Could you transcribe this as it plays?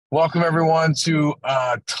Welcome everyone to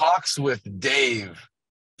Talks with Dave.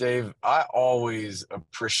 Dave, I always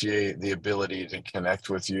appreciate the ability to connect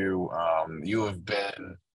with you. You have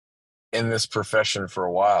been in this profession for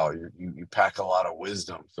a while. You pack a lot of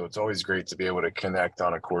wisdom, so it's always great to be able to connect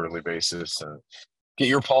on a quarterly basis and get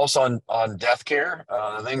your pulse on death care,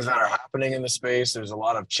 the things that are happening in the space. There's a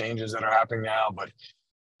lot of changes that are happening now, but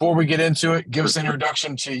before we get into it, give us an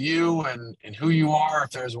introduction to you and who you are, if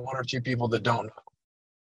there's one or two people that don't know.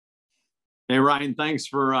 Hey, Ryan, thanks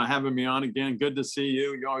for having me on again. Good to see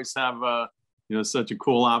you. You always have, such a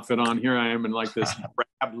cool outfit on. Here I am in like this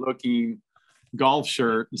looking golf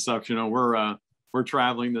shirt and stuff. We're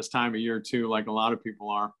traveling this time of year too, like a lot of people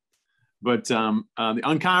are. But the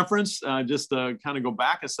unconference, just to kind of go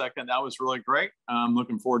back a second, that was really great. I'm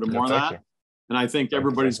looking forward to more of that. And I think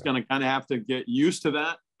everybody's going to kind of have to get used to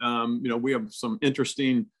that. We have some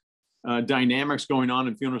interesting dynamics going on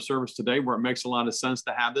in funeral service today where it makes a lot of sense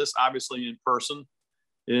to have this. Obviously in person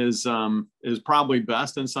is probably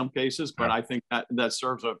best in some cases, but I think that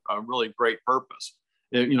serves a really great purpose.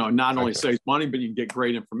 Not only saves money, but you can get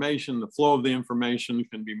great information. The flow of the information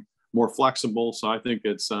can be more flexible. So I think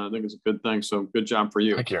it's a good thing. So good job for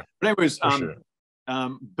you. Thank you. But anyways,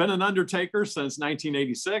 been an undertaker since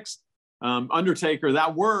 1986. Undertaker,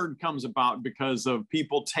 that word comes about because of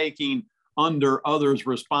people taking under others'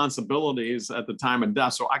 responsibilities at the time of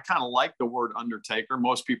death. So I kind of like the word undertaker.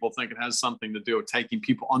 Most people think it has something to do with taking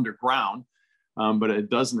people underground, but it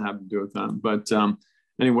doesn't have to do with that. But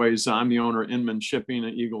anyways, I'm the owner of Inman Shipping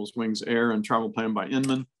at Eagles Wings Air and Travel Plan by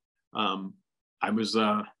Inman. I was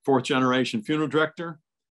a fourth generation funeral director.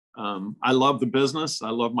 I love the business.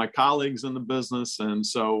 I love my colleagues in the business. And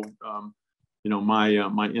so,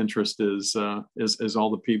 my interest is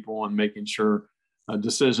all the people and making sure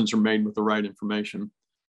decisions are made with the right information.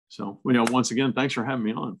 So, once again, thanks for having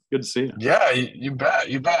me on. Good to see you. Yeah, you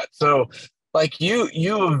bet. So like you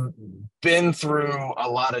have been through a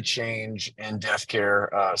lot of change in death care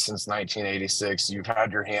since 1986. You've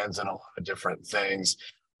had your hands in a lot of different things.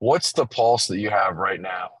 What's the pulse that you have right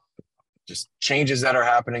now? Just changes that are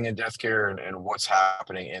happening in death care and what's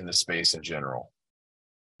happening in the space in general.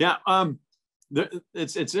 Yeah.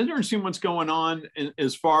 It's interesting what's going on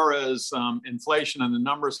as far as inflation and the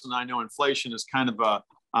numbers. And I know inflation is kind of a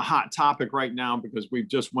hot topic right now because we've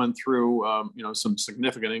just went through, some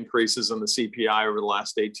significant increases in the CPI over the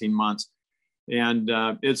last 18 months. And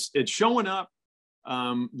it's showing up.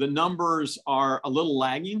 The numbers are a little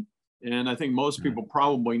lagging. And I think most people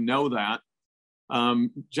probably know that.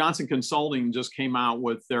 Johnson Consulting just came out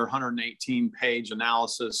with their 118-page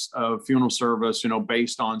analysis of funeral service,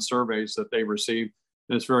 based on surveys that they received.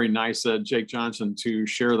 And it's very nice, Jake Johnson, to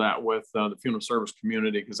share that with the funeral service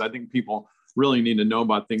community, because I think people really need to know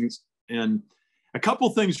about things. And a couple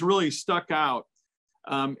of things really stuck out.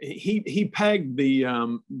 He pegged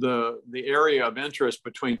the area of interest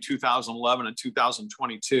between 2011 and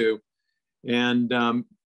 2022, and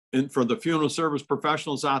for the funeral service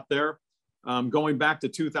professionals out there. Going back to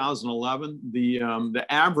 2011, the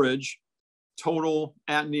average total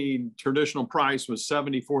at-need traditional price was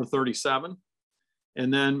 $74.37,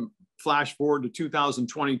 and then flash forward to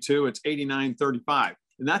 2022, it's $89.35,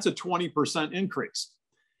 and that's a 20% increase.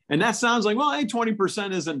 And that sounds like, well, hey,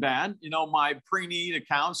 20% isn't bad. My pre-need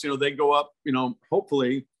accounts, they go up,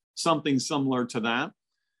 hopefully something similar to that.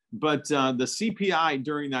 But the CPI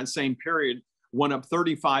during that same period went up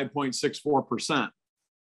 35.64%.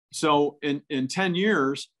 So in 10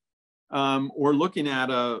 years, we're looking at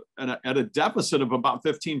a deficit of about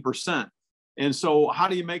 15%. And so how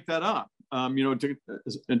do you make that up?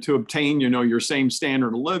 To obtain, your same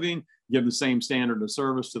standard of living, give the same standard of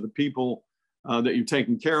service to the people that you're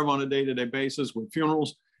taking care of on a day-to-day basis with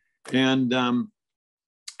funerals. And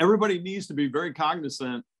everybody needs to be very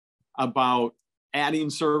cognizant about adding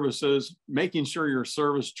services, making sure your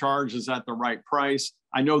service charge is at the right price.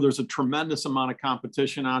 I know there's a tremendous amount of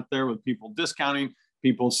competition out there with people discounting,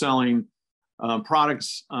 people selling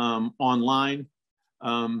products online.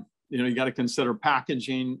 You got to consider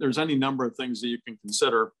packaging. There's any number of things that you can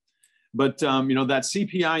consider. But, that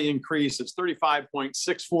CPI increase is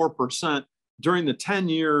 35.64% during the 10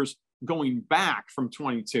 years going back from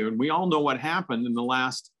 22. And we all know what happened in the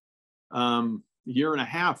last year and a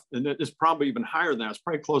half. And it's probably even higher than that. It's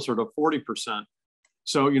probably closer to 40%.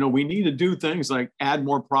 So, we need to do things like add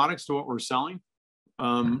more products to what we're selling.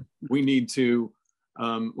 We need to,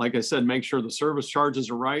 like I said, make sure the service charges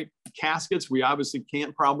are right. Caskets, we obviously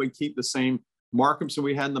can't probably keep the same markups that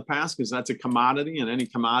we had in the past because that's a commodity, and any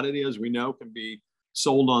commodity, as we know, can be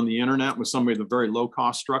sold on the internet with somebody with a very low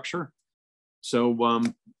cost structure. So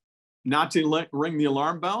not to ring the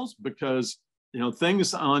alarm bells, because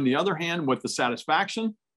things on the other hand with the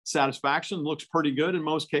satisfaction looks pretty good in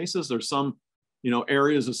most cases. There's some,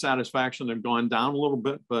 areas of satisfaction that have gone down a little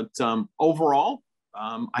bit, but overall,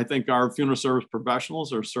 I think our funeral service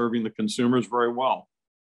professionals are serving the consumers very well.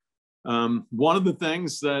 One of the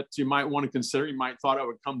things that you might want to consider, you might thought I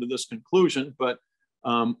would come to this conclusion, but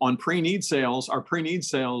on pre-need sales, our pre-need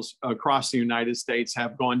sales across the United States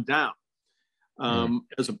have gone down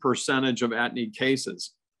as a percentage of at-need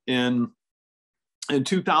cases. In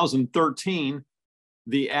 2013,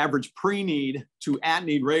 the average pre-need to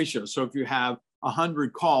at-need ratio, so if you have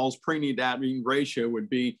 100 calls, pre-need to at-need ratio would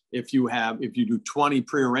be if you do 20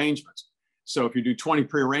 pre-arrangements. So if you do 20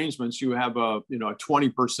 pre-arrangements, you have a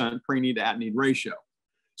 20% pre-need to at-need ratio.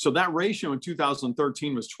 So that ratio in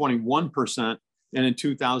 2013 was 21%, and in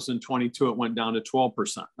 2022 it went down to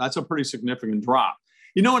 12%. That's a pretty significant drop.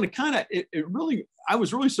 And I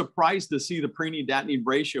was really surprised to see the pre-need to at-need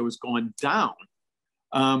ratio is going down.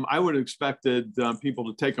 I would have expected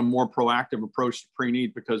people to take a more proactive approach to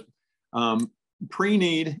pre-need, because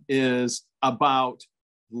pre-need is about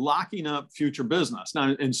locking up future business.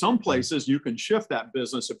 Now, in some places, you can shift that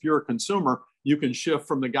business. If you're a consumer, you can shift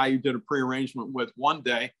from the guy you did a pre-arrangement with one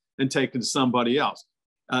day and take it to somebody else.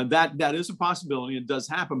 That is a possibility. It does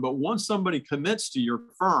happen. But once somebody commits to your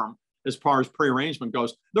firm, as far as pre-arrangement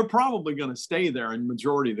goes, they're probably going to stay there in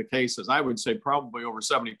majority of the cases. I would say probably over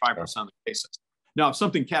 75% of the cases. Now, if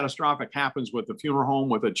something catastrophic happens with the funeral home,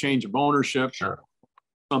 with a change of ownership,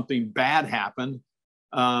 something bad happened,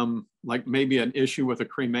 like maybe an issue with a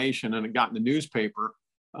cremation and it got in the newspaper,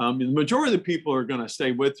 the majority of the people are going to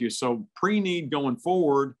stay with you. So pre-need going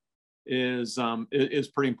forward is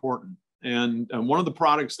pretty important. And one of the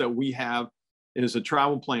products that we have is a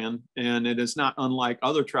travel plan, and it is not unlike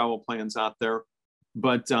other travel plans out there,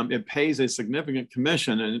 but it pays a significant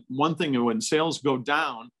commission. And one thing, when sales go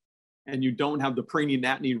down and you don't have the pre-need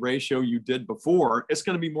at-need ratio you did before, it's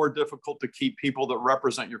going to be more difficult to keep people that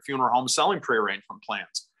represent your funeral home selling pre-arrangement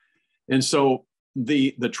plans. And so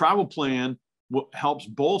the travel plan helps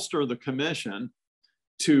bolster the commission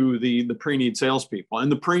to the pre-need salespeople.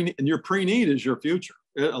 And your pre-need is your future.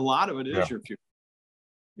 A lot of it is your future.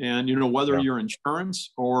 And, whether you're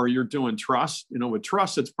insurance or you're doing trust, with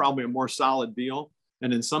trust, it's probably a more solid deal.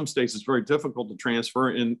 And in some states, it's very difficult to transfer.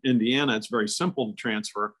 In Indiana, it's very simple to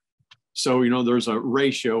transfer. So, there's a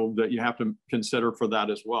ratio that you have to consider for that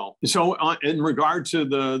as well. So in regard to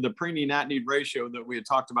the pre-need at-need ratio that we had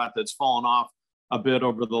talked about, that's fallen off a bit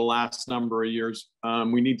over the last number of years,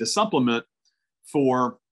 we need to supplement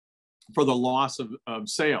for the loss of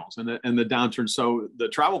sales and the downturn. So the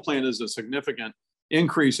travel plan is a significant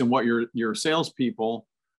increase in what your salespeople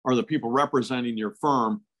or the people representing your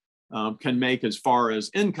firm can make as far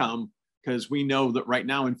as income, because we know that right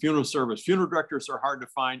now in funeral service, funeral directors are hard to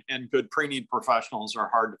find and good pre-need professionals are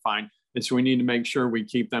hard to find. And so we need to make sure we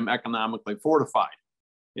keep them economically fortified.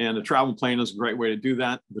 And the travel plan is a great way to do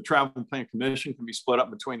that. The travel plan commission can be split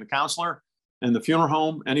up between the counselor and the funeral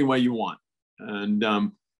home any way you want. And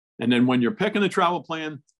then when you're picking a travel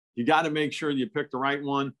plan, you got to make sure you pick the right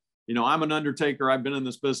one. I'm an undertaker. I've been in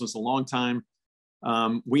this business a long time.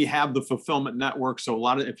 We have the fulfillment network. So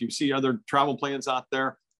if you see other travel plans out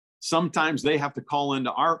there, sometimes they have to call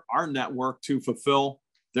into our network to fulfill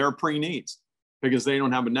their pre-needs because they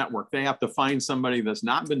don't have a network. They have to find somebody that's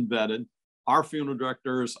not been vetted. Our funeral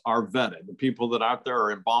directors are vetted. The people that are out there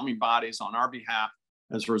are embalming bodies on our behalf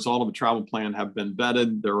as a result of a travel plan have been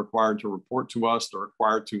vetted. They're required to report to us. They're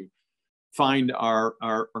required to find or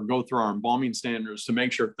go through our embalming standards to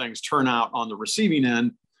make sure things turn out on the receiving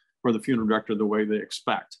end for the funeral director the way they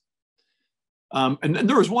expect. And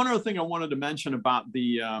there was one other thing I wanted to mention about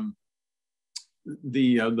the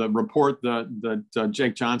report that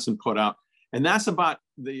Jake Johnson put out, and that's about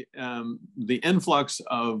the influx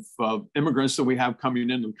of immigrants that we have coming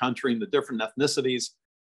into the country and the different ethnicities.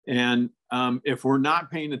 And if we're not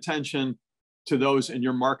paying attention to those in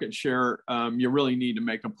your market share, you really need to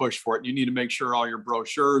make a push for it. You need to make sure all your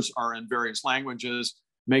brochures are in various languages.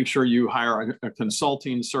 Make sure you hire a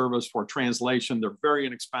consulting service for translation. They're very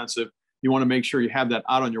inexpensive. You want to make sure you have that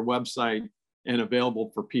out on your website and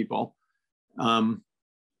available for people. And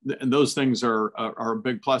those things are a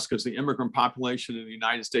big plus because the immigrant population in the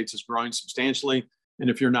United States is growing substantially. And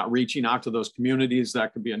if you're not reaching out to those communities,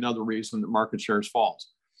 that could be another reason that market shares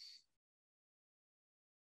falls.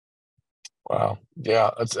 Wow. Yeah,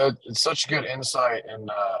 it's such good insight.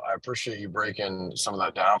 And I appreciate you breaking some of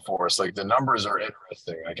that down for us. Like the numbers are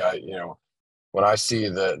interesting. Like when I see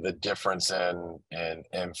the difference in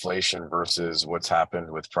inflation versus what's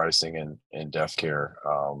happened with pricing in death care,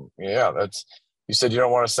 that's you said you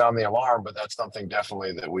don't want to sound the alarm, but that's something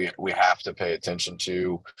definitely that we have to pay attention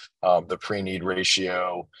to. The pre-need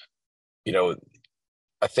ratio. You know,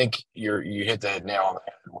 I think you hit the nail on the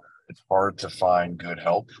head. It's hard to find good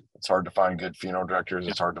help. It's hard to find good funeral directors.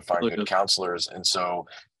 It's hard to find good counselors. And so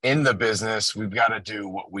in the business, we've got to do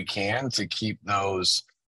what we can to keep those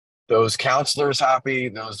counselors happy,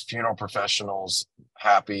 those funeral professionals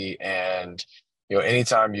happy. And,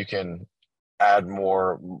 anytime you can add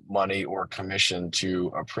more money or commission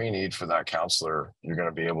to a pre-need for that counselor, you're going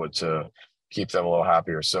to be able to keep them a little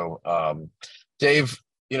happier. So, Dave,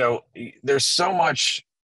 there's so much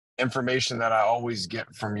information that I always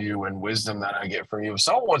get from you and wisdom that I get from you. If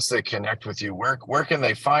someone wants to connect with you, where can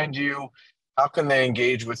they find you? How can they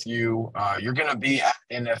engage with you? You're going to be at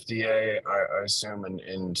NFDA, I assume,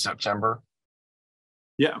 in September.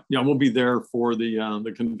 Yeah, we'll be there for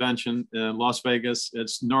the convention in Las Vegas.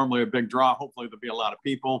 It's normally a big draw. Hopefully, there'll be a lot of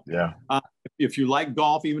people. Yeah. If you like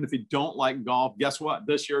golf, even if you don't like golf, guess what?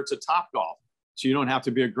 This year it's a Top Golf, so you don't have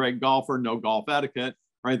to be a great golfer, no golf etiquette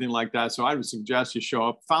or anything like that. So I would suggest you show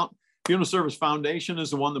up. Funeral Service Foundation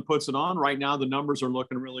is the one that puts it on. Right now, the numbers are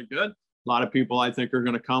looking really good. A lot of people, I think, are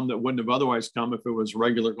going to come that wouldn't have otherwise come if it was a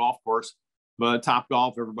regular golf course. But Top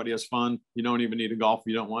Golf, everybody has fun. You don't even need to golf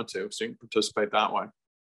if you don't want to, so you can participate that way.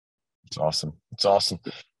 It's awesome. It's awesome.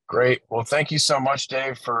 Great. Well, thank you so much,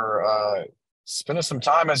 Dave, for spending some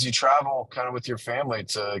time as you travel kind of with your family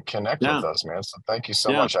to connect with us, man. So thank you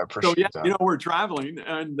so much. I appreciate that. We're traveling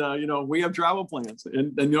and, we have travel plans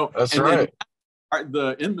and that's right.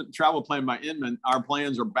 The Inman travel plan by Inman, our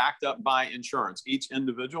plans are backed up by insurance. Each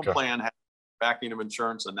individual plan has backing of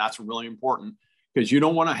insurance, and that's really important because you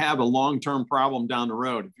don't want to have a long-term problem down the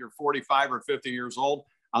road. If you're 45 or 50 years old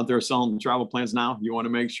out there selling travel plans now, you want to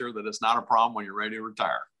make sure that it's not a problem when you're ready to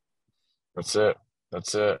retire. That's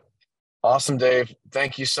it. Awesome, Dave.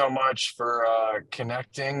 Thank you so much for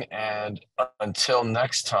connecting, and until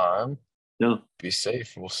next time, be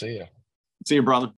safe. We'll see you. See you, brother.